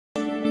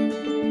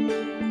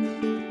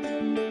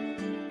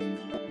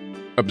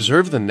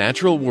Observe the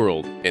natural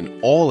world in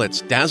all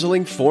its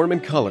dazzling form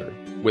and color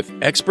with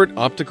expert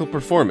optical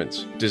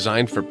performance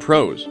designed for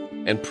pros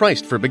and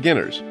priced for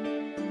beginners.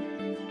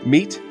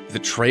 Meet the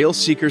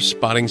TrailSeeker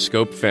spotting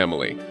scope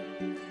family.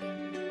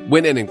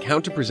 When an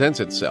encounter presents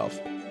itself,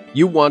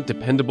 you want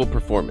dependable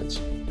performance,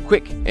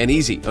 quick and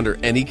easy under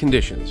any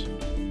conditions.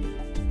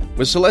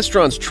 With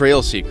Celestron's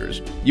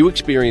TrailSeekers, you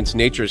experience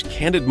nature's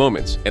candid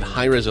moments at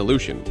high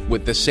resolution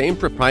with the same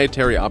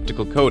proprietary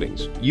optical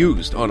coatings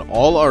used on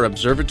all our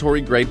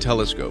observatory-grade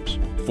telescopes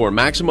for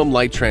maximum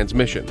light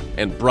transmission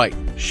and bright,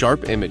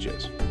 sharp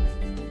images.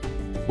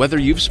 Whether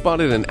you've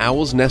spotted an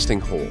owl's nesting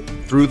hole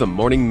through the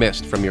morning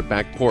mist from your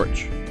back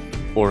porch,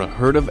 or a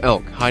herd of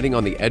elk hiding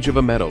on the edge of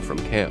a meadow from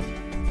camp,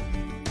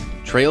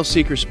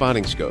 TrailSeeker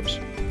spotting scopes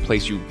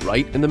place you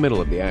right in the middle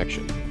of the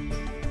action.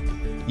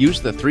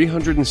 Use the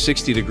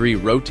 360-degree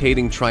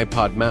rotating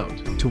tripod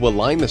mount to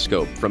align the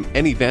scope from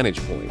any vantage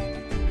point.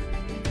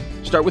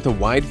 Start with a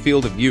wide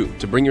field of view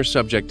to bring your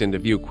subject into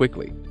view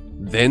quickly.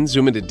 Then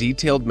zoom into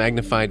detailed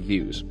magnified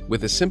views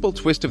with a simple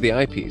twist of the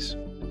eyepiece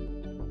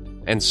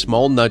and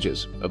small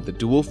nudges of the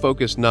dual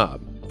focus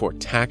knob for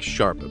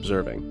tack-sharp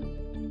observing.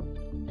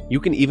 You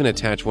can even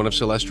attach one of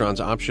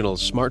Celestron's optional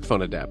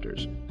smartphone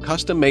adapters,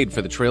 custom-made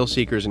for the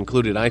TrailSeeker's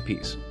included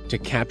eyepiece, to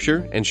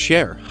capture and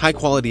share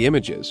high-quality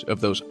images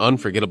of those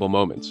unforgettable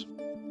moments.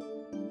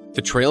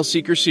 The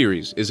TrailSeeker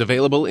series is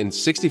available in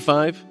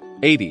 65,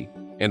 80,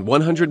 and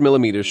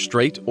 100mm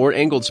straight or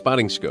angled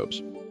spotting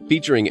scopes,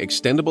 featuring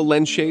extendable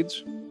lens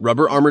shades,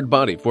 rubber-armored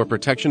body for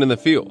protection in the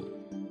field,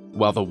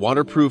 while the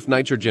waterproof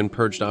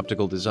nitrogen-purged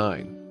optical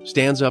design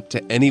stands up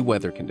to any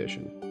weather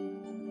condition.